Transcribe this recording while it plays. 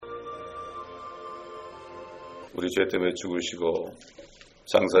우리 죄 때문에 죽으시고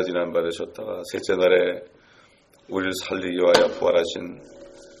장사 지난 받으셨다가 셋째 날에 우리를 살리기 위하여 부활하신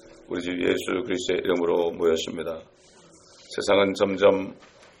우리 주 예수 그리스도의 이름으로 모였습니다. 세상은 점점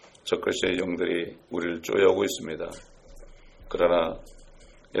적그리스도의 영들이 우리를 쪼여오고 있습니다. 그러나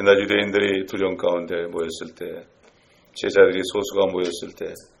옛날 유대인들이 두려움 가운데 모였을 때, 제자들이 소수가 모였을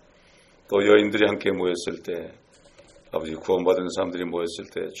때, 또 여인들이 함께 모였을 때, 아버지 구원받은 사람들이 모였을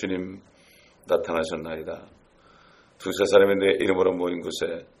때 주님 나타나셨나이다. 두세 사람이 내 이름으로 모인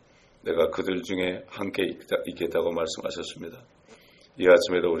곳에 내가 그들 중에 함께 있겠다고 말씀하셨습니다. 이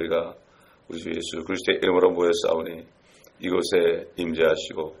아침에도 우리가 우리 주 예수 그리스도의 이름으로 모였사오니 이곳에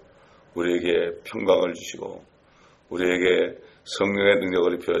임재하시고 우리에게 평강을 주시고 우리에게 성령의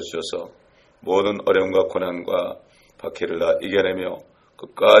능력을 입혀주셔서 모든 어려움과 고난과 박해를 다 이겨내며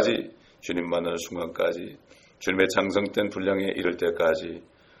끝까지 주님 만나는 순간까지 주님의 장성된 분량에 이를 때까지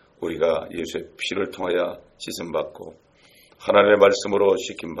우리가 예수의 피를 통하여 씻음받고 하나님의 말씀으로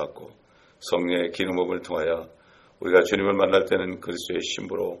씻김받고 성령의 기름부음을 통하여 우리가 주님을 만날 때는 그리스도의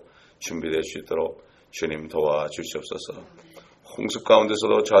신부로 준비될 수 있도록 주님 도와주시옵소서. 홍수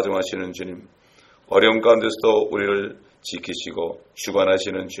가운데서도 좌정하시는 주님, 어려움 가운데서도 우리를 지키시고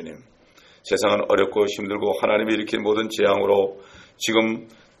주관하시는 주님, 세상은 어렵고 힘들고 하나님이 일으킨 모든 재앙으로 지금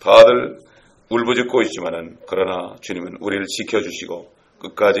다들 울부짖고 있지만은 그러나 주님은 우리를 지켜주시고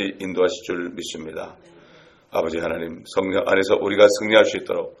끝까지 인도하실 줄 믿습니다. 아버지 하나님, 성령 안에서 우리가 승리할 수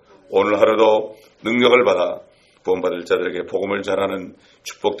있도록 오늘 하루도 능력을 받아 구원받을 자들에게 복음을 전하는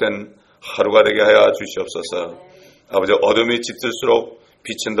축복된 하루가 되게 하여 주시옵소서. 아버지, 어둠이 짙을수록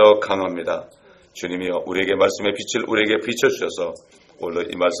빛은 더 강합니다. 주님이여, 우리에게 말씀의 빛을 우리에게 비춰주셔서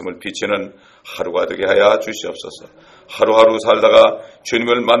오늘 이 말씀을 비치는 하루가 되게 하여 주시옵소서. 하루하루 살다가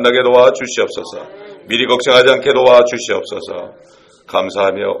주님을 만나게 도와주시옵소서. 미리 걱정하지 않게 도와주시옵소서.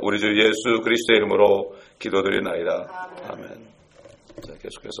 감사하며 우리 주 예수 그리스도의 이름으로 기도드리나이다. 아멘. 자,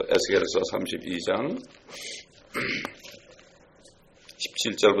 계속해서 에스겔서 32장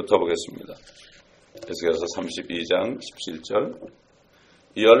 17절부터 보겠습니다. 에스겔서 32장 17절.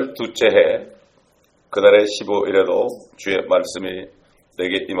 12째 해 그달의 15일에도 주의 말씀이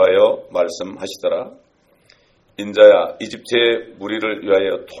내게 임하여 말씀하시더라. 인자야, 이집트의 무리를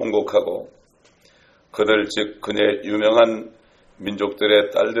위하여 통곡하고 그들 즉 그녀의 유명한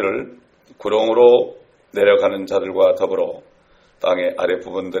민족들의 딸들을 구렁으로 내려가는 자들과 더불어 땅의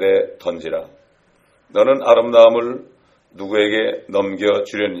아랫부분들에 던지라. 너는 아름다움을 누구에게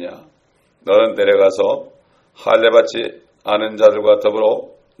넘겨주려느냐? 너는 내려가서 할례받지 않은 자들과 더불어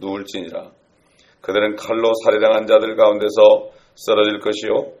누울지니라. 그들은 칼로 살해당한 자들 가운데서 쓰러질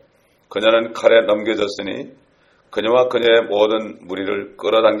것이요 그녀는 칼에 넘겨졌으니 그녀와 그녀의 모든 무리를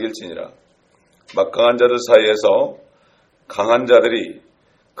끌어당길지니라. 막강한 자들 사이에서 강한 자들이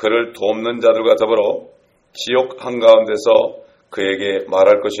그를 돕는 자들과 더불어 지옥 한가운데서 그에게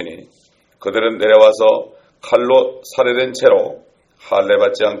말할 것이니 그들은 내려와서 칼로 살해된 채로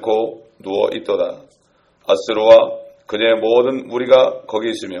할례받지 않고 누워 있도다. 아스루와 그녀의 모든 무리가 거기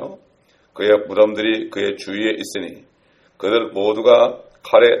있으며 그의 무덤들이 그의 주위에 있으니 그들 모두가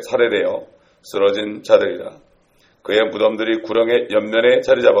칼에 살해되어 쓰러진 자들이라. 그의 무덤들이 구렁의 옆면에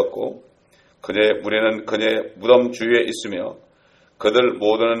자리 잡았고 그녀의 무리는 그녀의 무덤 주위에 있으며 그들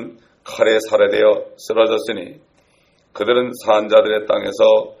모두는 칼에 살해되어 쓰러졌으니 그들은 산 자들의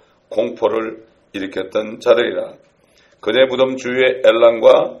땅에서 공포를 일으켰던 자들이라. 그녀의 무덤 주위에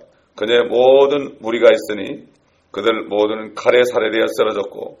엘람과 그녀의 모든 무리가 있으니 그들 모두는 칼에 살해되어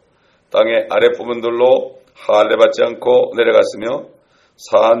쓰러졌고 땅의 아랫부분들로 할례받지 않고 내려갔으며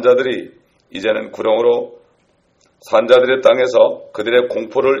산 자들이 이제는 구렁으로 산 자들의 땅에서 그들의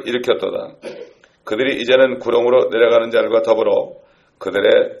공포를 일으켰도다. 그들이 이제는 구렁으로 내려가는 자들과 더불어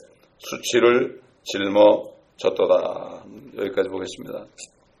그들의 수치를 짊어졌도다. 여기까지 보겠습니다.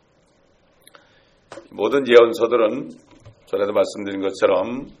 모든 예언서들은 전에도 말씀드린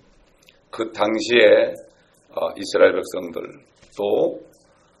것처럼 그 당시에 이스라엘 백성들 또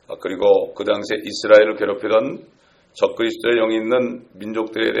그리고 그 당시에 이스라엘을 괴롭히던 적그리스도의 영이 있는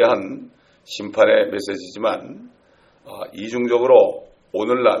민족들에 대한 심판의 메시지지만 이중적으로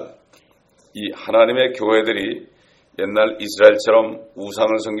오늘날 이 하나님의 교회들이 옛날 이스라엘처럼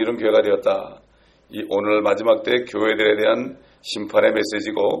우상을 섬기는 교회가 되었다. 이 오늘 마지막 때 교회들에 대한 심판의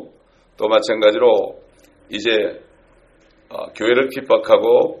메시지고 또 마찬가지로 이제 교회를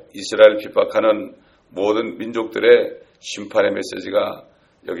핍박하고 이스라엘을 핍박하는 모든 민족들의 심판의 메시지가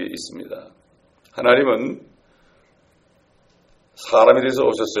여기 있습니다. 하나님은 사람이 돼서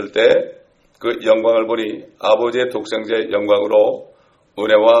오셨을 때 그 영광을 보니 아버지의 독생자의 영광으로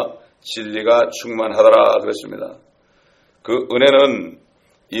은혜와 진리가 충만하더라 그랬습니다. 그 은혜는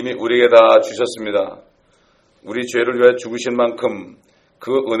이미 우리에게 다 주셨습니다. 우리 죄를 위하여 죽으신 만큼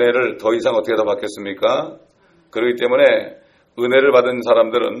그 은혜를 더 이상 어떻게 더 받겠습니까? 그렇기 때문에 은혜를 받은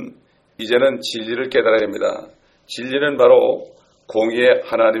사람들은 이제는 진리를 깨달아야 됩니다. 진리는 바로 공의의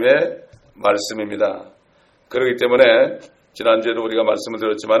하나님의 말씀입니다. 그렇기 때문에 지난주에도 우리가 말씀을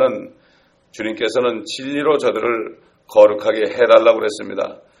드렸지만은 주님께서는 진리로 저들을 거룩하게 해달라고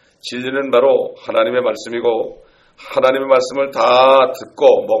그랬습니다. 진리는 바로 하나님의 말씀이고 하나님의 말씀을 다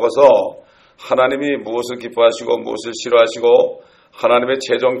듣고 먹어서 하나님이 무엇을 기뻐하시고 무엇을 싫어하시고 하나님의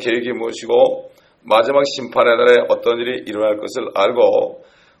최종 계획이 무엇이고 마지막 심판의 날에 어떤 일이 일어날 것을 알고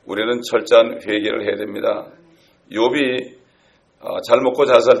우리는 철저한 회개를 해야 됩니다. 욥이 잘 먹고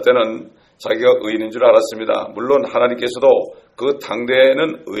잘 살 때는 자기가 의인인 줄 알았습니다. 물론 하나님께서도 그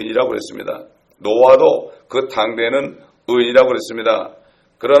당대에는 의인이라고 그랬습니다. 노아도 그 당대에는 의인이라고 그랬습니다.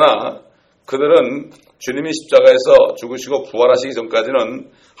 그러나 그들은 주님이 십자가에서 죽으시고 부활하시기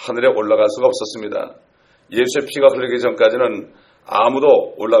전까지는 하늘에 올라갈 수가 없었습니다. 예수의 피가 흘리기 전까지는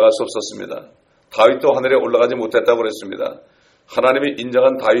아무도 올라갈 수 없었습니다. 다윗도 하늘에 올라가지 못했다고 그랬습니다. 하나님이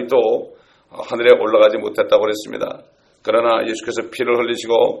인정한 다윗도 하늘에 올라가지 못했다고 그랬습니다. 그러나 예수께서 피를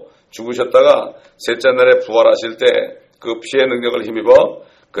흘리시고 죽으셨다가 셋째 날에 부활하실 때 그 피의 능력을 힘입어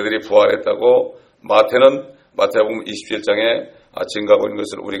그들이 부활했다고 마태복음 27장에 증거하고 있는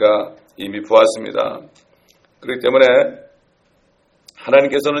것을 우리가 이미 보았습니다. 그렇기 때문에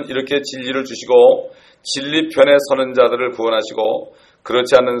하나님께서는 이렇게 진리를 주시고 진리편에 서는 자들을 구원하시고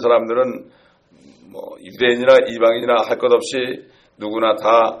그렇지 않는 사람들은 유대인이나 이방인이나 할 것 없이 누구나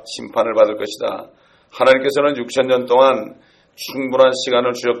다 심판을 받을 것이다. 하나님께서는 6,000년 동안 충분한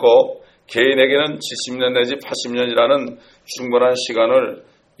시간을 주셨고 개인에게는 70년 내지 80년이라는 충분한 시간을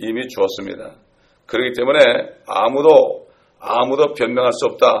이미 주었습니다. 그렇기 때문에 아무도 변명할 수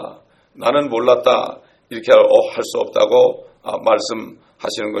없다. 나는 몰랐다. 이렇게 할 수 없다고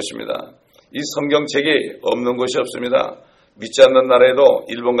말씀하시는 것입니다. 이 성경책이 없는 곳이 없습니다. 믿지 않는 나라에도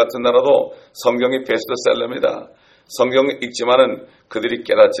일본 같은 나라도 성경이 베스트셀러입니다. 성경을 읽지만은 그들이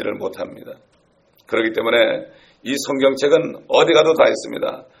깨닫지를 못합니다. 그렇기 때문에 이 성경책은 어디 가도 다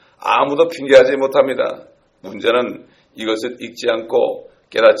있습니다. 아무도 핑계하지 못합니다. 문제는 이것을 읽지 않고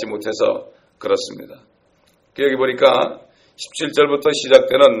깨닫지 못해서 그렇습니다. 여기 보니까 17절부터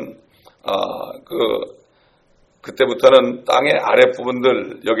시작되는 그때부터는 땅의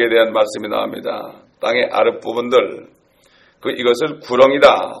아랫부분들 여기에 대한 말씀이 나옵니다. 땅의 아랫부분들 이것을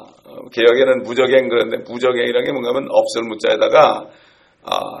구렁이다. 개혁에는 무적행 그런데 무적행이라는 게 뭔가 하면 없을 무자에다가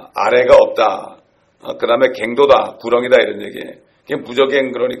아래가 없다. 그 다음에 갱도다. 구렁이다 이런 얘기예요. 그게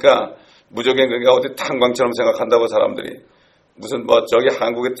무적행 그러니까 어디 탄광처럼 생각한다고 사람들이 무슨 저기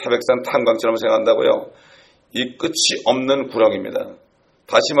한국의 태백산 탄광처럼 생각한다고요. 이 끝이 없는 구렁입니다.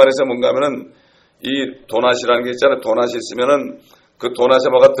 다시 말해서 뭔가 하면은 이 도낫이라는 게 있잖아요. 도낫이 있으면은 그 도낫에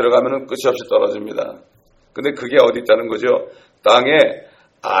뭐가 들어가면은 끝이 없이 떨어집니다. 근데 그게 어디 있다는 거죠? 땅의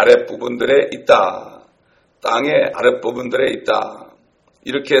아랫부분들에 있다. 땅의 아랫부분들에 있다.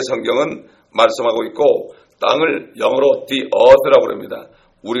 이렇게 성경은 말씀하고 있고 땅을 영어로 the earth라고 합니다.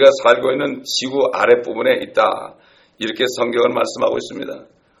 우리가 살고 있는 지구 아랫부분에 있다. 이렇게 성경은 말씀하고 있습니다.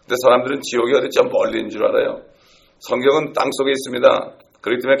 근데 사람들은 지옥이 어디 좀 멀리 있는 줄 알아요. 성경은 땅 속에 있습니다.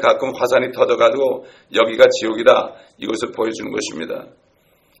 그렇기 때문에 가끔 화산이 터져가지고 여기가 지옥이다. 이것을 보여주는 것입니다.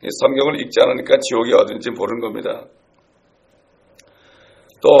 성경을 읽지 않으니까 지옥이 어딘지 모르는 겁니다.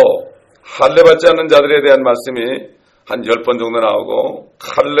 또 할례받지 않는 자들에 대한 말씀이 한 10번 정도 나오고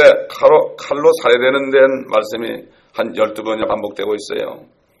칼로 살해되는 데는 말씀이 한 12번이 반복되고 있어요.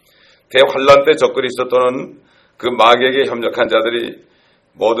 대환란 때 적그리스도는 그 마귀에게 협력한 자들이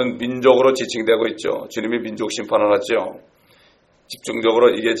모든 민족으로 지칭되고 있죠. 주님이 민족 심판을 하죠.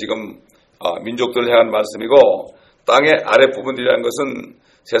 집중적으로 이게 지금 민족들을 향한 말씀이고 땅의 아랫부분이라는 것은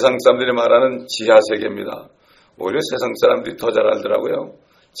세상 사람들이 말하는 지하세계입니다. 오히려 세상 사람들이 더 잘 알더라고요.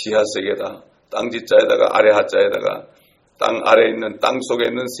 지하세계다. 땅지자에다가 아래하자에다가 땅 아래에 있는 땅 속에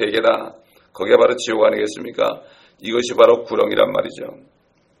있는 세계다. 그게 바로 지옥 아니겠습니까? 이것이 바로 구렁이란 말이죠.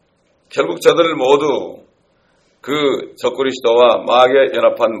 결국 저들을 모두 그 적그리스도와 마귀에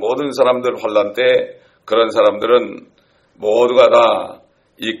연합한 모든 사람들 환란 때 그런 사람들은 모두가 다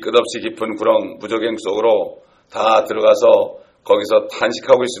이 끝없이 깊은 구렁 무적행 속으로 다 들어가서 거기서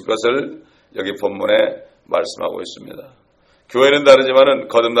탄식하고 있을 것을 여기 본문에 말씀하고 있습니다. 교회는 다르지만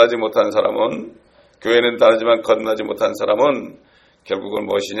거듭나지 못한 사람은 결국은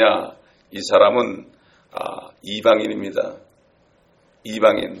무엇이냐? 이 사람은 이방인입니다.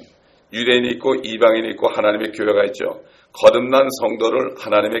 이방인. 유대인이 있고 이방인이 있고 하나님의 교회가 있죠. 거듭난 성도를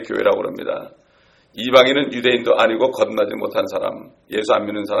하나님의 교회라고 합니다. 이방인은 유대인도 아니고 거듭나지 못한 사람, 예수 안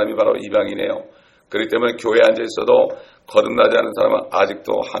믿는 사람이 바로 이방인이에요. 그렇기 때문에 교회에 앉아 있어도 거듭나지 않은 사람은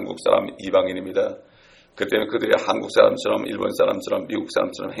아직도 한국 사람 이방인입니다. 그 때문에 그들이 한국 사람처럼 일본 사람처럼 미국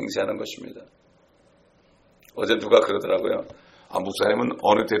사람처럼 행세하는 것입니다. 어제 누가 그러더라고요. 목사님은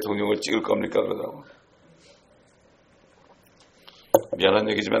어느 대통령을 찍을 겁니까? 그러더라고요. 미안한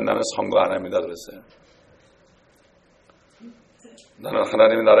얘기지만 나는 선거 안 합니다. 그랬어요. 나는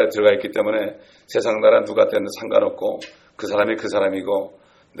하나님의 나라에 들어가 있기 때문에 세상 나라 누가 되든 상관없고 그 사람이 그 사람이고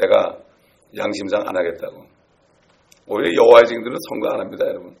내가 양심상 안 하겠다고. 오히려 여호와의 증인들은 선거 안 합니다.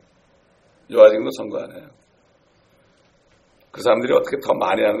 여러분. 여호와의 증인도 선거 안 해요. 그 사람들이 어떻게 더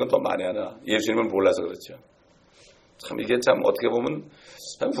많이 하는 건 더 많이 하나. 예수님을 몰라서 그렇죠. 참 이게 참 어떻게 보면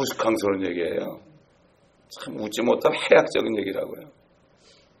참 우스꽝스러운 얘기예요. 참 웃지 못할 해악적인 얘기라고요.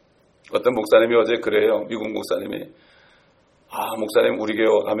 어떤 목사님이 어제 그래요. 미국 목사님이 목사님 우리 교회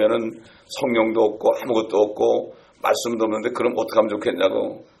가면은 성령도 없고 아무것도 없고 말씀도 없는데 그럼 어떻게 하면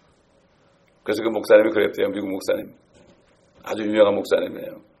좋겠냐고. 그래서 그 목사님이 그랬대요. 미국 목사님. 아주 유명한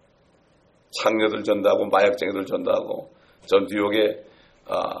목사님이에요. 창녀들 전도하고 마약쟁이들 전도하고 전 뉴욕에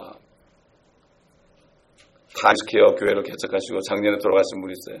타임스퀘어 교회를 개척하시고 작년에 돌아가신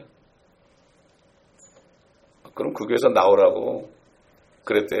분이 있어요. 그럼 그 교회에서 나오라고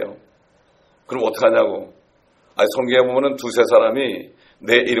그랬대요. 그럼 어떡하냐고. 성경에 보면은 두세 사람이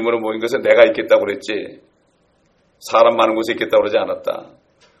내 이름으로 모인 것에 내가 있겠다고 그랬지. 사람 많은 곳에 있겠다고 그러지 않았다.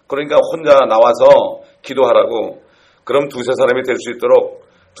 그러니까 혼자 나와서 기도하라고. 그럼 두세 사람이 될 수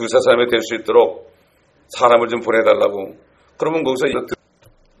있도록 사람을 좀 보내달라고. 그러면 거기서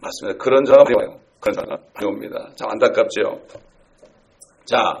맞습니다. 그런 자가 많이 와요. 그런 자가 많이 옵니다. 참 안타깝죠.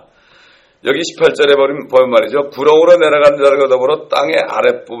 자, 여기 18절에 보면 말이죠. 구렁으로 내려간 자를 더불어 땅의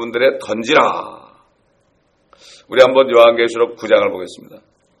아랫부분들에 던지라. 우리 한번 요한계시록 9장을 보겠습니다.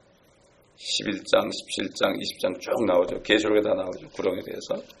 11장, 17장, 20장 쭉 나오죠. 계시록에 다 나오죠. 구렁에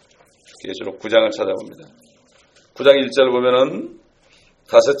대해서. 계시록 9장을 찾아봅니다. 9장 1절을 보면은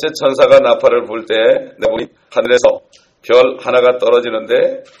다섯째 천사가 나팔을 불 때 내가 보니 하늘에서 별 하나가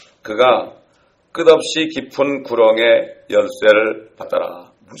떨어지는데 그가 끝없이 깊은 구렁의 열쇠를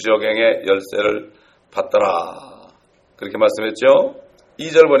받더라. 무지역행의 열쇠를 받더라. 그렇게 말씀했죠.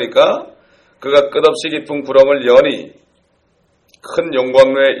 2절 보니까 그가 끝없이 깊은 구렁을 여니 큰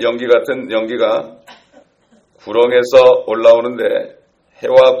용광로의 연기 같은 연기가 구렁에서 올라오는데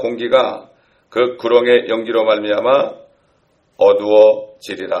해와 공기가 그 구렁의 연기로 말미암아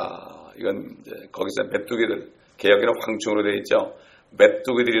어두워지리라. 이건 이제 거기서 메뚜기들, 개혁에는 황충으로 되어 있죠.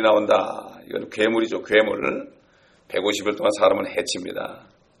 메뚜기들이 나온다. 이건 괴물이죠. 괴물. 150일 동안 사람은 해칩니다.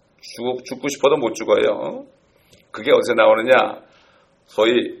 죽고 싶어도 못 죽어요. 그게 어디서 나오느냐?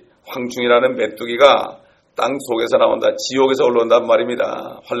 소위 황충이라는 메뚜기가 땅 속에서 나온다. 지옥에서 올라온단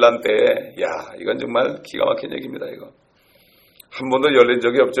말입니다. 환란 때에. 이건 정말 기가 막힌 얘기입니다. 이거. 한 번도 열린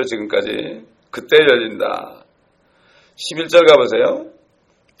적이 없죠. 지금까지. 그때 열린다. 11절 가보세요.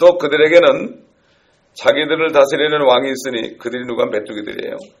 또 그들에게는 자기들을 다스리는 왕이 있으니 그들이 누가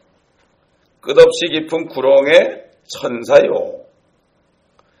메뚜기들이에요. 끝없이 깊은 구렁의 천사요.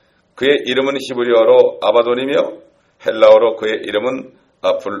 그의 이름은 히브리어로 아바돈이며 헬라어로 그의 이름은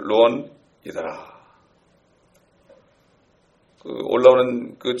아플루온이더라.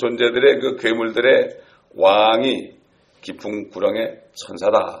 올라오는 그 존재들의 그 괴물들의 왕이 깊은 구렁의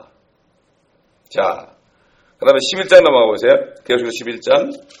천사다. 자, 그 다음에 11장 넘어가 보세요. 계속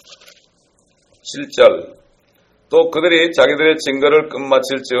 11장 7절. 또 그들이 자기들의 증거를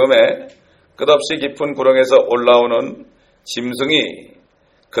끝마칠 즈음에 끝없이 깊은 구렁에서 올라오는 짐승이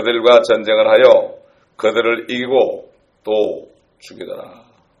그들과 전쟁을 하여 그들을 이기고 또 죽이더라.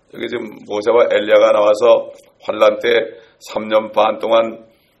 여기 지금 모세와 엘리야가 나와서 환란 때 3년 반 동안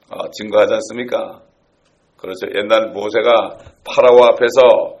증거하지 않습니까? 그렇죠. 옛날 모세가 파라오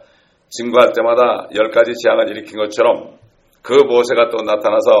앞에서 증거할 때마다 10가지 재앙을 일으킨 것처럼 그 모세가 또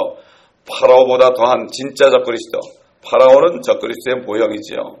나타나서 파라오보다 더한 진짜 적그리스도. 파라오는 적그리스도의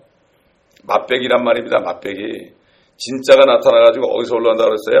모형이지요. 맛배기란 말입니다. 맛배기. 진짜가 나타나가지고 어디서 올라온다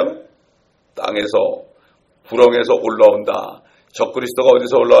그랬어요? 땅에서, 구렁에서 올라온다. 적그리스도가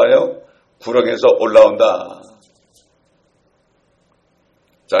어디서 올라와요? 구렁에서 올라온다.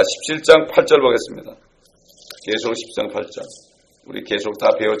 자, 17장 8절 보겠습니다. 계시록 10장 8절. 우리 계시록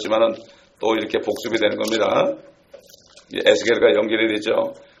다 배웠지만은 또 이렇게 복습이 되는 겁니다. 에스겔과 연결이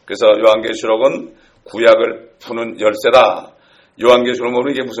되죠. 그래서 요한계시록은 구약을 푸는 열쇠다. 요한계시록을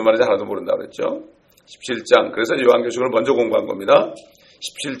모르면 이게 무슨 말인지 하나도 모른다고 그랬죠. 17장. 그래서 요한계시록을 먼저 공부한 겁니다.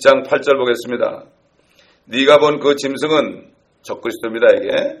 17장 8절 보겠습니다. 네가 본 그 짐승은 적그리스도입니다.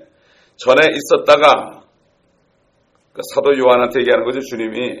 이게 전에 있었다가 그 사도 요한한테 얘기하는 거죠.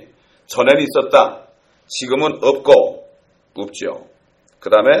 주님이 전에는 있었다. 지금은 없고 없죠. 그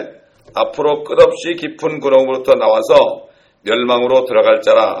다음에 앞으로 끝없이 깊은 구렁으로부터 나와서 멸망으로 들어갈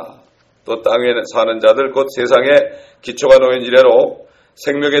자라. 또 땅에 사는 자들 곧 세상에 기초가 놓인 이래로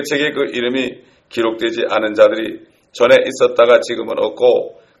생명의 책에 그 이름이 기록되지 않은 자들이 전에 있었다가 지금은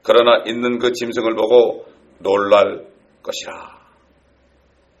없고 그러나 있는 그 짐승을 보고 놀랄 것이라.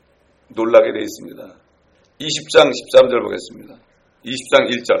 놀라게 되어 있습니다. 20장 13절 보겠습니다. 20장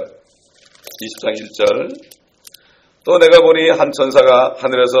 1절. 20장 1절. 또 내가 보니 한 천사가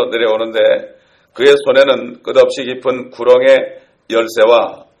하늘에서 내려오는데 그의 손에는 끝없이 깊은 구렁의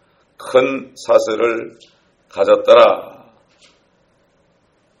열쇠와 큰 사슬을 가졌더라.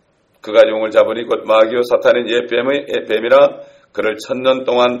 그가 용을 잡으니 곧 마귀요 사탄인 옛 뱀이라 그를 1000년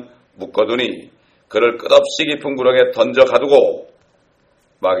동안 묶어두니 그를 끝없이 깊은 구렁에 던져 가두고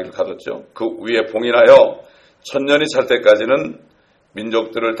마귀를 가뒀죠. 그 위에 봉인하여 1000년이 찰 때까지는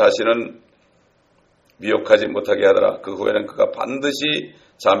민족들을 다시는 미혹하지 못하게 하더라. 그 후에는 그가 반드시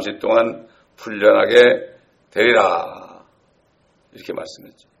잠시 동안 풀려나게 되리라. 이렇게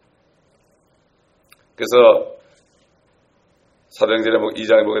말씀했죠. 그래서 사도행전에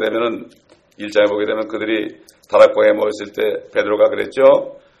 2장에 보게 되면은 1장에 보게 되면 그들이 다락방에 모였을 때 베드로가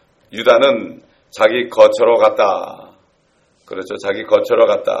그랬죠. 유다는 자기 거처로 갔다. 그렇죠. 자기 거처로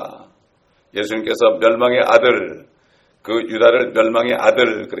갔다. 예수님께서 멸망의 아들, 그 유다를 멸망의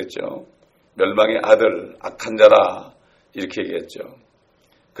아들 그랬죠. 멸망의 아들, 악한 자라 이렇게 얘기했죠.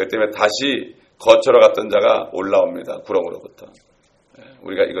 그 때문에 다시 거처로 갔던 자가 올라옵니다. 구렁으로부터.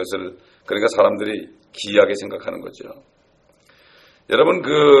 우리가 이것을 그러니까 사람들이 기이하게 생각하는 거죠. 여러분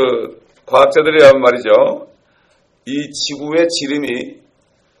그 과학자들이 하는 말이죠. 이 지구의 지름이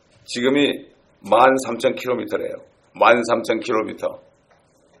 13,000km래요. 13,000km.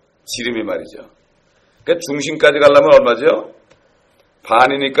 지름이 말이죠. 그러니까 중심까지 가려면 얼마죠?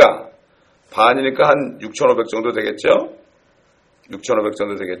 반이니까 한 6,500 정도 되겠죠? 6,500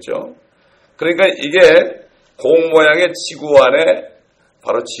 정도 되겠죠? 그러니까 이게 공 모양의 지구 안에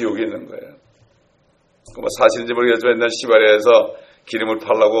바로 지옥이 있는 거예요. 뭐 사실인지 모르겠지만 옛날 시바리아에서 기름을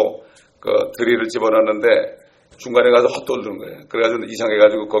팔라고 그 드릴을 집어넣는데 중간에 가서 헛돌리는 거예요. 그래가지고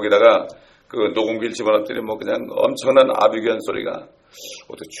이상해가지고 거기다가 그 녹음기를 집어넣더니 뭐 그냥 엄청난 아비규환 소리가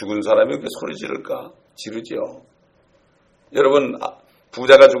어떻게 죽은 사람이 그렇게 소리 지를까? 지르지요. 여러분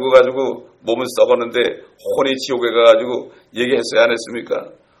부자가 죽어가지고 몸은 썩었는데 혼이 지옥에 가가지고 얘기했어야 안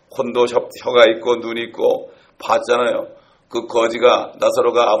했습니까? 혼도 혀가 있고 눈이 있고 봤잖아요. 그 거지가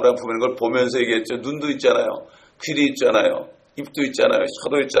나사로가 아브라함 품는 걸 보면서 얘기했죠. 눈도 있잖아요. 귀도 있잖아요. 입도 있잖아요.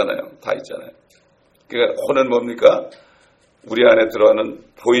 혀도 있잖아요. 다 있잖아요. 그러니까 혼은 뭡니까? 우리 안에 들어가는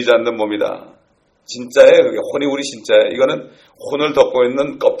보이지 않는 몸이다. 진짜예요. 그게 혼이 우리 진짜예요. 이거는 혼을 덮고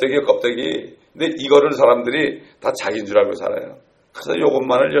있는 껍데기예요. 껍데기. 근데 이거를 사람들이 다 자기인 줄 알고 살아요. 그래서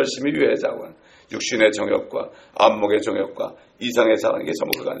이것만을 열심히 유해하자고. 육신의 정욕과 안목의 정욕과 이상의 사랑이 게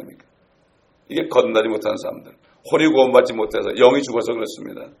전부 그거 아닙니까? 이게 거듭나지 못하는 사람들. 혼이 구원받지 못해서 영이 죽어서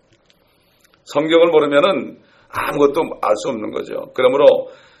그렇습니다. 성경을 모르면은 아무것도 알 수 없는 거죠. 그러므로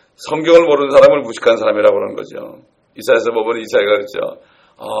성경을 모르는 사람을 무식한 사람이라고 그러는 거죠. 이사야서 보면 이사야가 그랬죠.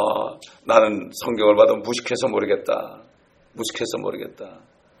 나는 성경을 봐도 무식해서 모르겠다. 무식해서 모르겠다.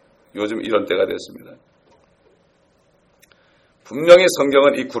 요즘 이런 때가 됐습니다. 분명히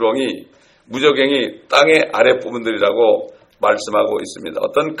성경은 이 구렁이 무저갱이 땅의 아래 부분들이라고 말씀하고 있습니다.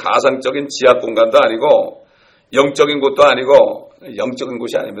 어떤 가상적인 지하 공간도 아니고 영적인 곳도 아니고 영적인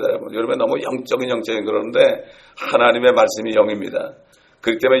곳이 아닙니다. 여러분 너무 영적인 그러는데 하나님의 말씀이 영입니다.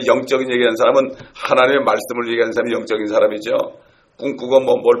 그렇기 때문에 영적인 얘기하는 사람은 하나님의 말씀을 얘기하는 사람이 영적인 사람이죠. 꿈꾸고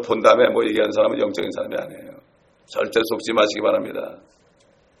뭘 본 다음에 얘기하는 사람은 영적인 사람이 아니에요. 절대 속지 마시기 바랍니다.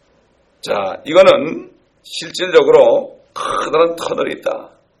 자, 이거는 실질적으로 커다란 터널이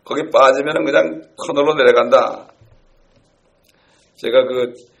있다. 거기 빠지면 그냥 터널로 내려간다. 제가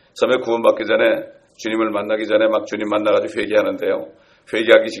처음에 구원받기 전에 주님을 만나기 전에 막 주님 만나가지고 회개하는데요.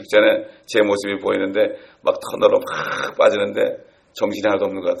 회개하기 직전에 제 모습이 보이는데 막 터널로 막 빠지는데 정신이 하나도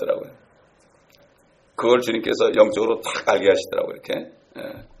없는 것 같더라고요. 그걸 주님께서 영적으로 딱 알게 하시더라고요. 이렇게.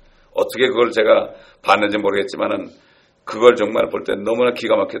 어떻게 그걸 제가 봤는지 모르겠지만은 그걸 정말 볼 때 너무나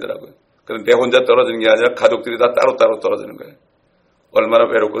기가 막히더라고요. 그런데 내 혼자 떨어지는 게 아니라 가족들이 다 따로따로 떨어지는 거예요. 얼마나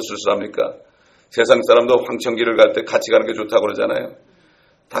외롭고 쓸쓸합니까? 세상 사람도 황천길을 갈 때 같이 가는 게 좋다고 그러잖아요.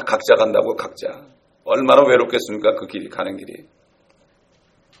 다 각자 간다고 각자. 얼마나 외롭겠습니까? 그 길이 가는 길이.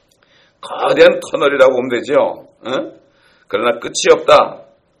 거대한 터널이라고 보면 되죠. 그러나 끝이 없다.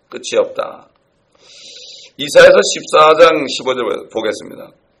 끝이 없다. 이사야서 14장 15절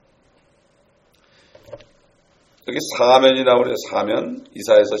보겠습니다. 여기 사면이 나오네요. 사면.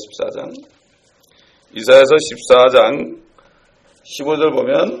 이사야서 14장. 이사야서 14장 15절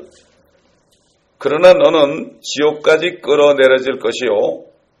보면 그러나 너는 지옥까지 끌어내려질 것이요.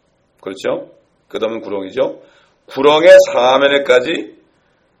 그렇죠? 그 다음은 구렁이죠. 구렁의 사면에까지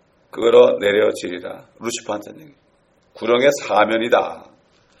끌어내려지리라. 루시퍼한테는 얘기. 구렁의 사면이다.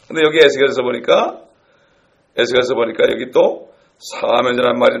 근데 여기 에스겔서 보니까 여기 또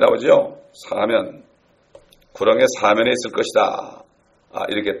사면이라는 말이 나오죠. 사면. 구렁의 사면에 있을 것이다.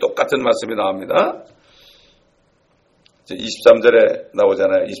 이렇게 똑같은 말씀이 나옵니다. 23절에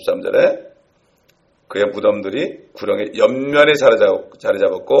나오잖아요. 23절에 그의 무덤들이 구렁의 옆면에 자리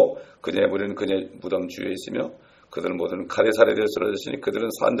잡았고 그녀의 무리는 그녀의 무덤 주위에 있으며 그들은 모두는 칼에 살해되어 쓰러졌으니 그들은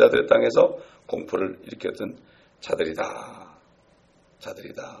산자들의 땅에서 공포를 일으켰던 자들이다.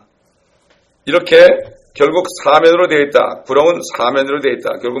 이렇게 결국 사면으로 되어 있다. 구렁은 사면으로 되어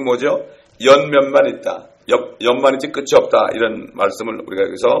있다. 결국 뭐죠? 옆면만 있다. 옆만 있지 끝이 없다. 이런 말씀을 우리가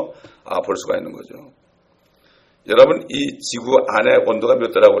여기서 볼 수가 있는 거죠. 여러분, 이 지구 안의 온도가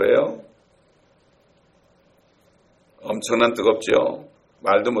몇 도라고 그래요? 엄청난 뜨겁죠.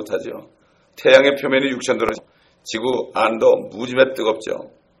 말도 못하죠. 태양의 표면이 6,000도로 지구 안도 무지개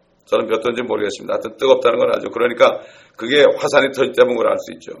뜨겁죠. 저는 몇 도인지 모르겠습니다. 하여튼 뜨겁다는 걸 알죠. 그러니까 그게 화산이 터질 때면 걸 알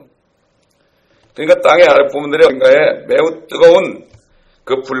수 있죠. 그러니까 땅의 아랫부분들에 어딘가에 매우 뜨거운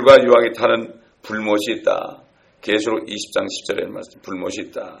그 불과 유황이 타는 불못이 있다. 계시록 20장 10절에 말씀, 불못이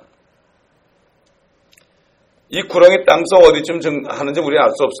있다. 이 구렁이 땅속 어디쯤 하는지 우리는 알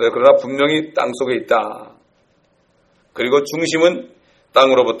수 없어요. 그러나 분명히 땅속에 있다. 그리고 중심은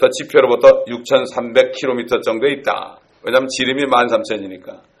땅으로부터 지표로부터 6,300km 정도에 있다. 왜냐하면 지름이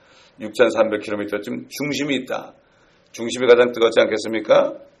 13,000이니까 6,300km쯤 중심이 있다. 중심이 가장 뜨겁지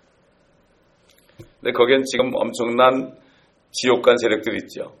않겠습니까? 근데 거기엔 지금 엄청난 지옥간 세력들이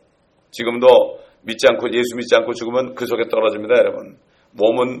있죠. 지금도 예수 믿지 않고 죽으면 그 속에 떨어집니다, 여러분.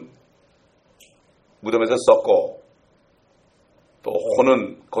 몸은 무덤에서 썩고 또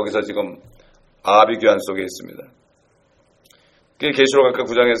혼은 거기서 지금 아비규환 속에 있습니다. 계시록 아까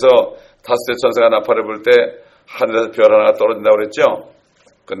 9장에서 다섯째 천사가 나팔을 불 때 하늘에서 별 하나가 떨어진다고 그랬죠.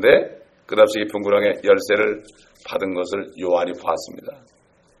 근데 끝없이 깊은 구렁에 열쇠를 받은 것을 요한이 보았습니다.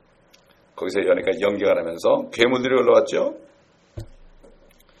 거기서 여니까 연기가 나면서 괴물들이 올라왔죠.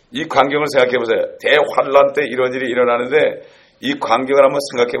 이 광경을 생각해 보세요. 대환란 때 이런 일이 일어나는데 이 광경을 한번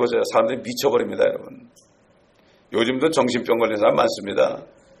생각해 보세요. 사람들이 미쳐버립니다, 여러분. 요즘도 정신병 걸린 사람 많습니다.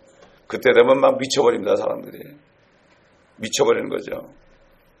 그때 되면 막 미쳐버립니다, 사람들이. 미쳐버리는 거죠.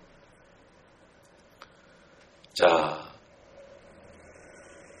 자,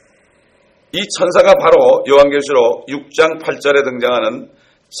 이 천사가 바로 요한계시록 6장 8절에 등장하는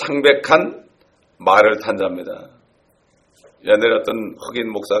창백한 말을 탄 자입니다. 옛날에 어떤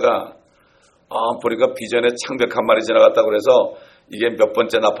흑인 목사가 보니까 비전에 창백한 말이 지나갔다고 그래서 이게 몇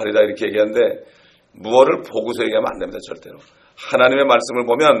번째 나팔이다 이렇게 얘기하는데 무엇을 보고서 얘기하면 안 됩니다. 절대로. 하나님의 말씀을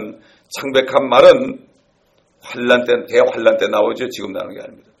보면 창백한 말은 환란 때, 대환란 때 나오죠. 지금 나오는 게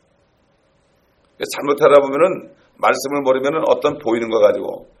아닙니다. 잘못하다 보면은 말씀을 모르면은 어떤 보이는 거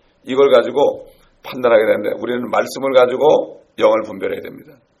가지고 이걸 가지고 판단하게 되는데 우리는 말씀을 가지고 영을 분별해야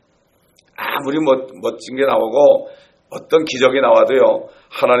됩니다. 아무리 멋진 게 나오고 어떤 기적이 나와도요.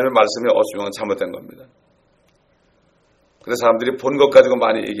 하나님의 말씀이 없으면 잘못된 겁니다. 그래서 사람들이 본 것 가지고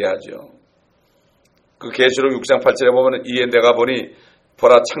많이 얘기하죠. 그 계시록 6장 8절에 보면 이에 내가 보니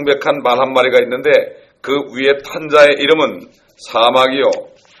보라 창백한 말 한 마리가 있는데 그 위에 탄 자의 이름은 사막이요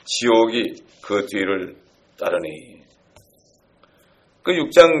지옥이 그 뒤를 따르니. 그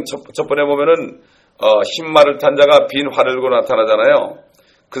 6장 첫 번에 보면은 흰 말을 탄 자가 빈 활을 들고 나타나잖아요.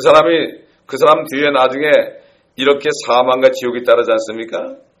 그 사람 뒤에 나중에 이렇게 사망과 지옥이 따르지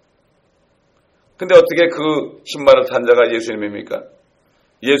않습니까? 근데 어떻게 그 흰 말을 탄 자가 예수님입니까?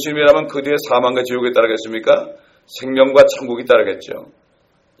 예수님이라면 그 뒤에 사망과 지옥이 따르겠습니까? 생명과 천국이 따르겠죠.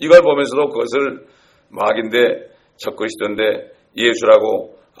 이걸 보면서도 그것을 마귀인데 적그리스도인데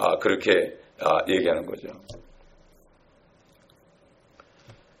예수라고 그렇게 얘기하는 거죠.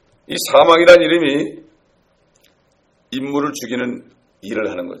 이 사망이라는 이름이 인물을 죽이는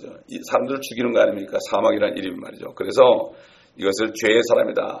일을 하는 거죠. 이 사람들을 죽이는 거 아닙니까? 사망이라는 이름이 말이죠. 그래서 이것을 죄의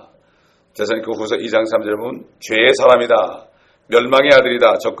사람이다. 데살로니가 후서 2장 3절에 보면 죄의 사람이다. 멸망의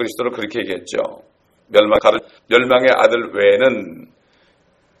아들이다. 적그리스도를 그렇게 얘기했죠. 멸망의 아들 외에는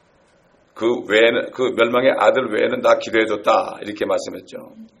그 멸망의 아들 외에는 다 기도해줬다. 이렇게 말씀했죠.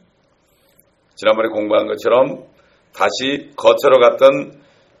 지난번에 공부한 것처럼 다시 거처로 갔던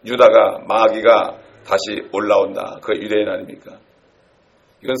유다가 마귀가 다시 올라온다. 그 유대인 아닙니까?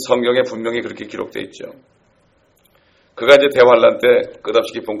 이건 성경에 분명히 그렇게 기록되어 있죠. 그가 이제 대환란 때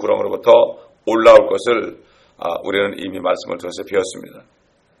끝없이 깊은 구렁으로부터 올라올 것을 우리는 이미 말씀을 통해서 배웠습니다.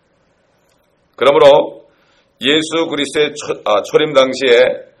 그러므로 예수 그리스도의 초림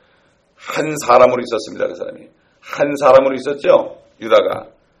당시에 한 사람으로 있었습니다. 그 사람이. 한 사람으로 있었죠. 유다가.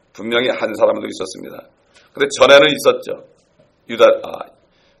 분명히 한 사람으로 있었습니다. 근데 전에는 있었죠.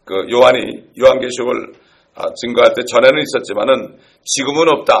 그 요한계시록을 증거할 때 전에는 있었지만은 지금은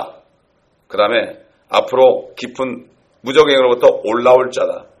없다. 그 다음에 앞으로 깊은 무저갱으로부터 올라올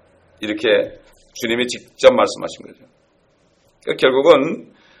자다. 이렇게 주님이 직접 말씀하신 거죠. 그러니까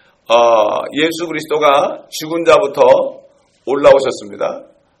결국은 예수 그리스도가 죽은 자부터 올라오셨습니다.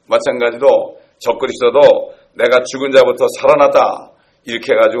 마찬가지로 적그리스도도 내가 죽은 자부터 살아났다.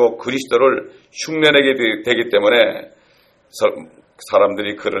 이렇게 해가지고 그리스도를 흉내내게 되기 때문에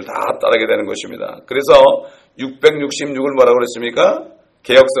사람들이 그를 다 따르게 되는 것입니다. 그래서 666을 뭐라고 그랬습니까?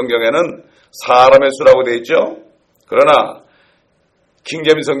 개혁성경에는 사람의 수라고 되어 있죠. 그러나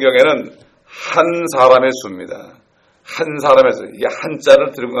킹제임스 성경에는 한 사람의 수입니다. 한 사람의 수. 이게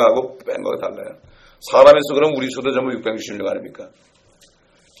한자를 들은 거하고 뺀 거가 달라요. 사람의 수 그럼 우리 수도 전부 666 아닙니까?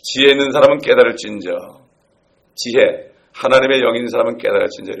 지혜 있는 사람은 깨달을진저. 지혜. 하나님의 영이 있는 사람은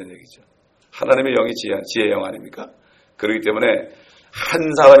깨달을진저 이런 얘기죠. 하나님의 영이 지혜의 영 아닙니까? 그렇기 때문에 한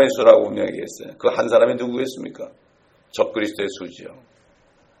사람의 수라고 분명히 얘기했어요. 그 한 사람이 누구겠습니까? 적그리스도의 수지요.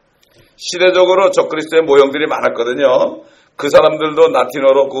 시대적으로 적그리스도의 모형들이 많았거든요. 그 사람들도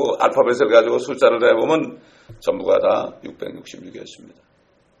라틴어로 그 알파벳을 가지고 숫자를 해보면 전부가 다 666이었습니다.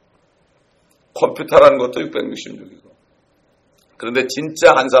 컴퓨터라는 것도 666이고. 그런데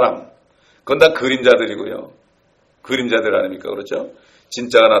진짜 한 사람, 그건 다 그림자들이고요. 그림자들 아닙니까? 그렇죠?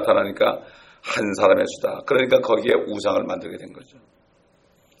 진짜가 나타나니까 한 사람의 수다. 그러니까 거기에 우상을 만들게 된 거죠.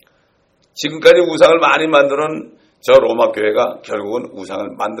 지금까지 우상을 많이 만드는 저 로마 교회가 결국은 우상을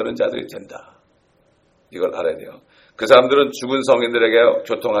만드는 자들이 된다. 이걸 알아야 돼요. 그 사람들은 죽은 성인들에게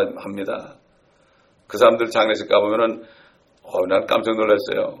교통합니다. 그 사람들 장례식 가보면은 난 깜짝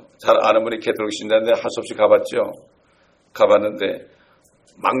놀랐어요. 잘 아는 분이 개톨릭 신자인데 할 수 없이 가봤죠. 가봤는데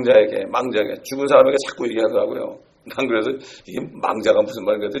망자에게 죽은 사람에게 자꾸 얘기하더라고요. 난 그래서 이게 망자가 무슨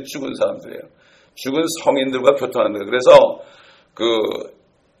말인가 했더니 죽은 사람들이에요. 죽은 성인들과 교통하는 거예요. 그래서 그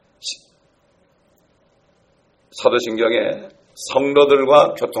사도신경에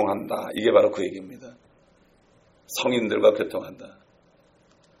성도들과 교통한다. 이게 바로 그 얘기입니다. 성인들과 교통한다.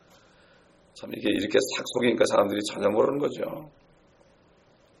 참 이게 이렇게 싹 속이니까 사람들이 전혀 모르는 거죠.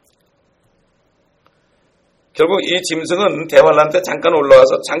 결국 이 짐승은 대환란 때 잠깐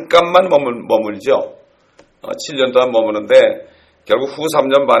올라와서 잠깐만 머물죠. 7년 동안 머무는데 결국 후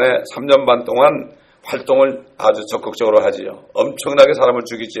 3년 반 동안 활동을 아주 적극적으로 하지요. 엄청나게 사람을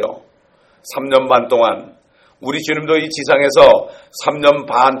죽이죠. 3년 반 동안. 우리 주님도 이 지상에서 3년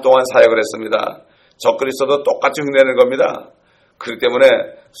반 동안 사역을 했습니다. 적그리스도도 똑같이 흉내내는 겁니다. 그렇기 때문에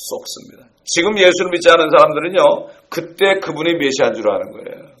쏙습니다. 지금 예수를 믿지 않은 사람들은요, 그때 그분이 메시아인 줄 아는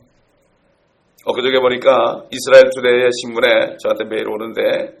거예요. 엊그저께 보니까 이스라엘 투데이의 신문에 저한테 메일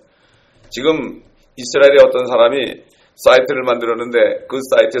오는데 지금 이스라엘의 어떤 사람이 사이트를 만들었는데 그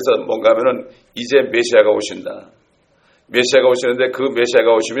사이트에서 뭔가 하면은 이제 메시아가 오신다. 메시아가 오시는데 그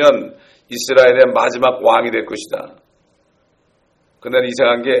메시아가 오시면 이스라엘의 마지막 왕이 될 것이다. 근데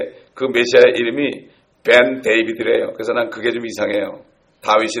이상한 게 그 메시아의 이름이 벤 데이비드래요. 그래서 난 그게 좀 이상해요.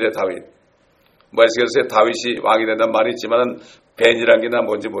 다윗이래 다윗. 뭐 에스겔서에 다윗이 왕이 된다는 말이 있지만은 벤이란 게 난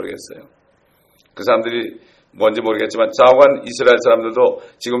뭔지 모르겠어요. 그 사람들이 뭔지 모르겠지만 좌우한 이스라엘 사람들도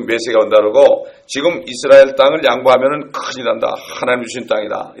지금 메시아가 온다 그러고 지금 이스라엘 땅을 양보하면은 큰일 난다. 하나님 주신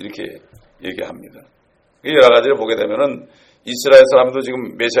땅이다. 이렇게 얘기합니다. 여러 가지를 보게 되면은 이스라엘 사람도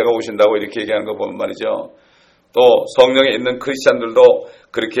지금 메시아가 오신다고 이렇게 얘기하는 거 보면 말이죠. 또 성령에 있는 크리스찬들도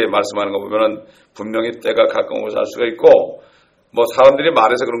그렇게 말씀하는 거 보면은 분명히 때가 가까운 것을 알 수가 있고 뭐 사람들이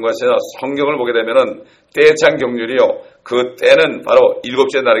말해서 그런 것이 아니라 성경을 보게 되면은 때참 경률이요. 그 때는 바로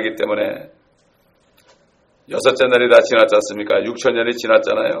 7째 날이기 때문에 6째 날이 다 지났지 않습니까? 6천년이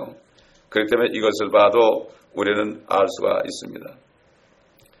지났잖아요. 그렇기 때문에 이것을 봐도 우리는 알 수가 있습니다.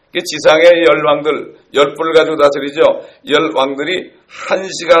 지상의 열왕들, 10뿔을 가지고 다스리죠. 10왕들이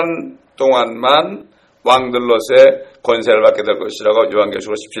 1시간 동안만 왕들로서의 권세를 받게 될 것이라고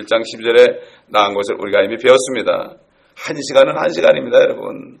요한계시록 17장 12절에 나온 것을 우리가 이미 배웠습니다. 1시간은 1시간입니다,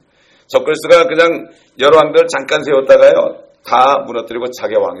 여러분. 적그리스도가 그냥 열왕들 잠깐 세웠다가요, 다 무너뜨리고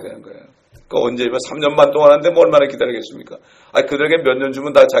자기 왕이 되는 거예요. 그 언제면 3년 반 동안 하는데 뭐 얼마나 기다리겠습니까? 그들에게 몇 년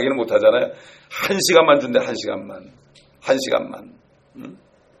주면 다 자기는 못 하잖아요. 1시간만 준대, 1시간만. 1시간만.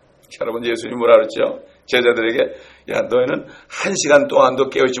 여러분, 예수님이 뭐라 그랬죠? 제자들에게, 야, 너희는 1시간 동안도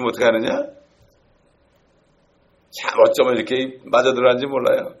깨어있지 못하게 하느냐? 참, 어쩌면 이렇게 맞아 들어간지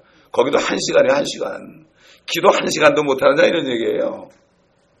몰라요. 거기도 1시간이에요, 1시간. 기도 1시간도 못하느냐? 이런 얘기예요.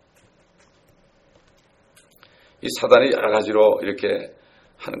 이 사단이 여러 가지로 이렇게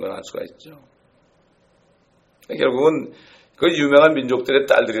하는 걸 알 수가 있죠. 결국은 그 유명한 민족들의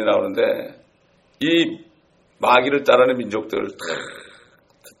딸들이 나오는데 이 마귀를 따르는 민족들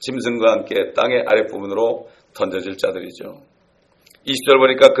짐승과 함께 땅의 아랫부분으로 던져질 자들이죠. 20절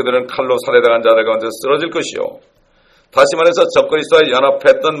보니까 그들은 칼로 살해당한 자들 가운데 쓰러질 것이요. 다시 말해서 적그리스도와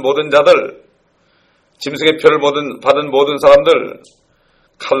연합했던 모든 자들, 짐승의 표를 받은 모든 사람들,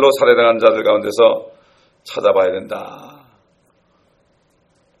 칼로 살해당한 자들 가운데서 찾아봐야 된다.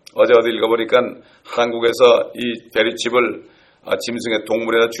 어제 어디 읽어보니까 한국에서 이 대리칩을 짐승의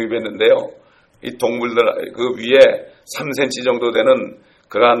동물에다 주입했는데요. 이 동물들 그 위에 3cm 정도 되는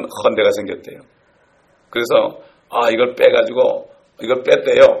그러한 헌대가 생겼대요. 그래서 이걸 빼가지고 이걸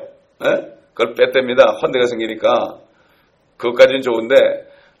뺐대요. 그걸 뺐답니다. 헌대가 생기니까 그것까지는 좋은데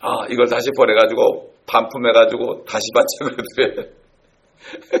이걸 다시 버려가지고 반품해가지고 다시 받자 그러더래.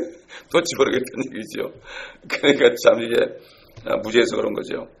 또 집어넣겠다는 얘기죠. 그러니까 참 이게 무지해서 그런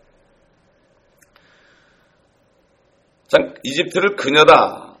거죠. 참 이집트를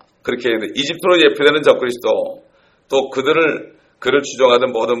그녀다 그렇게 했는데 이집트로 예표되는 적그리스도 또 그를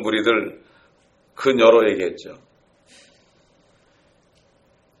추종하던 모든 무리들 그녀로 얘기했죠.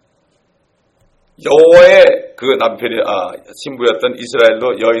 여호와의 그 남편이 신부였던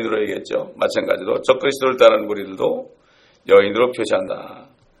이스라엘도 여인으로 얘기했죠. 마찬가지로 적그리스도를 따르는 무리들도 여인으로 표시한다.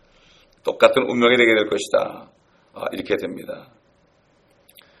 똑같은 운명이 되게 될 것이다. 이렇게 됩니다.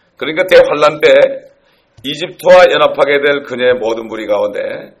 그러니까 대환란 때 이집트와 연합하게 될 그녀의 모든 무리 가운데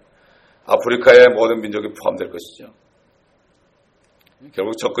아프리카의 모든 민족이 포함될 것이죠.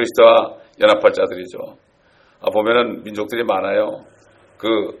 결국 적그리스도와 연합할 자들이죠. 보면은 민족들이 많아요.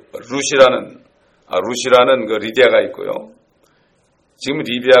 그 루시라는 그 리비아가 있고요. 지금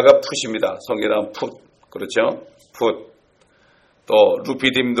리비아가 풋입니다. 성경은 풋, 그렇죠? 풋. 또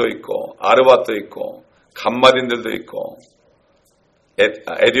루피딤도 있고 아르밧도 있고 감마딘들도 있고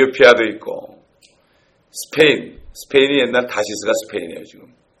에티오피아도 있고 스페인이 옛날 다시스가 스페인이에요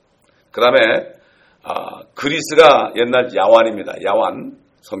지금. 그 다음에 그리스가 옛날 야완입니다. 야완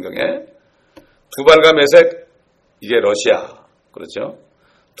성경에 두발과 메색 이게 러시아 그렇죠.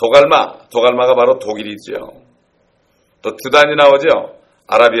 도갈마가 바로 독일이죠. 또 드단이 나오죠.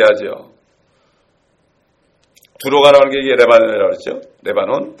 아라비아죠. 두로가 나오는 게 이게 레바논이라고 그랬죠.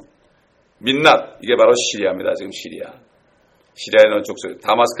 레바논. 민낫 이게 바로 시리아입니다. 지금 시리아에 있는 족속.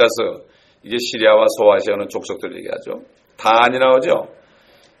 다마스카스 이게 시리아와 소아시아에 있는 족속들 얘기하죠. 단이 나오죠.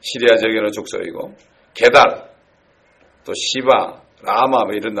 시리아 지역에 있는 족속이고 게달 또 시바 라마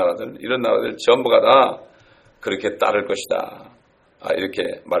이런 나라들 전부가 다 그렇게 따를 것이다.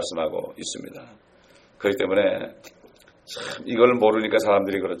 이렇게 말씀하고 있습니다. 그렇기 때문에 참 이걸 모르니까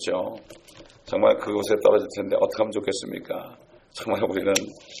사람들이 그렇죠. 정말 그곳에 떨어질 텐데 어떻게 하면 좋겠습니까? 정말 우리는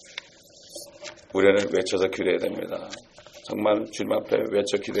외쳐서 기도해야 됩니다. 정말 주님 앞에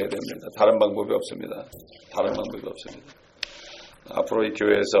외쳐 기도해야 됩니다. 다른 방법이 없습니다. 앞으로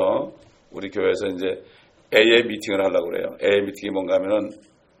우리 교회에서 이제 AA 미팅을 하려고 그래요. AA 미팅이 뭔가 하면은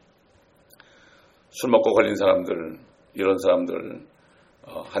술 먹고 걸린 사람들, 이런 사람들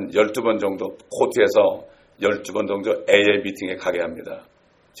한 12번 정도 코트에서 12번 정도 AA 미팅에 가게 합니다.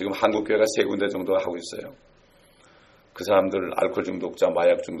 지금 한국 교회가 3군데 정도 하고 있어요. 그 사람들 알코올 중독자,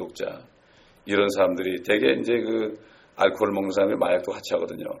 마약 중독자 이런 사람들이 되게 이제 그 알코올 먹는 사람이 마약도 같이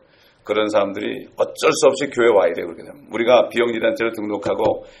하거든요. 그런 사람들이 어쩔 수 없이 교회 와야 돼요. 그렇게 되면 우리가 비영리단체를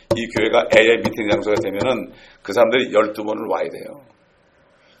등록하고 이 교회가 AA 미팅 장소가 되면은 그 사람들이 12번을 와야 돼요.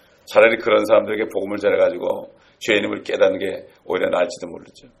 차라리 그런 사람들에게 복음을 전해가지고 죄인임을 깨닫는 게 오히려 나을지도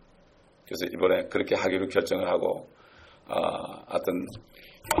모르죠. 그래서 이번에 그렇게 하기로 결정을 하고 하여튼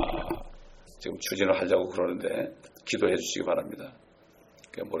지금 추진을 하려고 그러는데 기도해 주시기 바랍니다.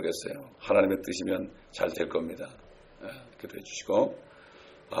 모르겠어요. 하나님의 뜻이면 잘 될 겁니다. 기도해 주시고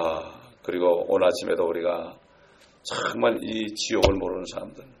그리고 오늘 아침에도 우리가 정말 이 지옥을 모르는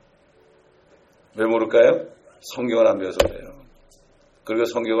사람들 왜 모를까요? 성경을 안 배워서 그래요. 그리고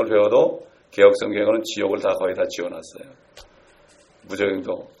성경을 배워도 개혁성경은 지옥을 다 거의 다 지어놨어요.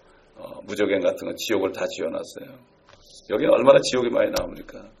 무적행 같은 건 지옥을 다 지어놨어요. 여기는 얼마나 지옥이 많이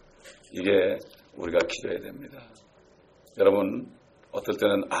나옵니까? 이게 우리가 기도해야 됩니다. 여러분 어떨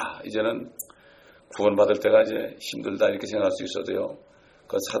때는 이제는 구원받을 때가 이제 힘들다 이렇게 생각할 수 있어도요.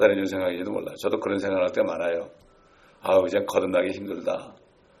 그건 사단이 준 생각인지도 몰라요. 저도 그런 생각할 때 많아요. 이젠 거듭나기 힘들다.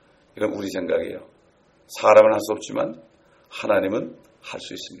 이건 우리 생각이에요. 사람은 할 수 없지만 하나님은 할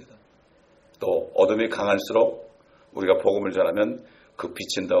수 있습니다. 또 어둠이 강할수록 우리가 복음을 전하면 그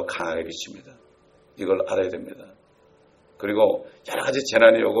빛은 더 강하게 비칩니다. 이걸 알아야 됩니다. 그리고 여러 가지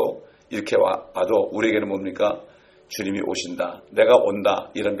재난이 오고 이렇게 와도 우리에게는 뭡니까? 주님이 오신다. 내가 온다.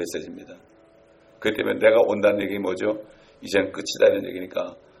 이런 메시지입니다. 그렇기 때문에 내가 온다는 얘기 뭐죠? 이젠 끝이다 이런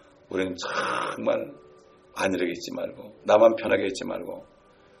얘기니까 우리는 정말 안일하게 있지 말고 나만 편하게 있지 말고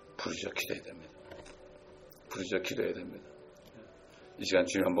부르짖어 기도해야 됩니다. 부르짖어 기도해야 됩니다. 이 시간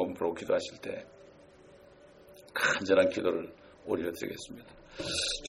주님 한번 부르고 기도하실 때 간절한 기도를 올려드리겠습니다.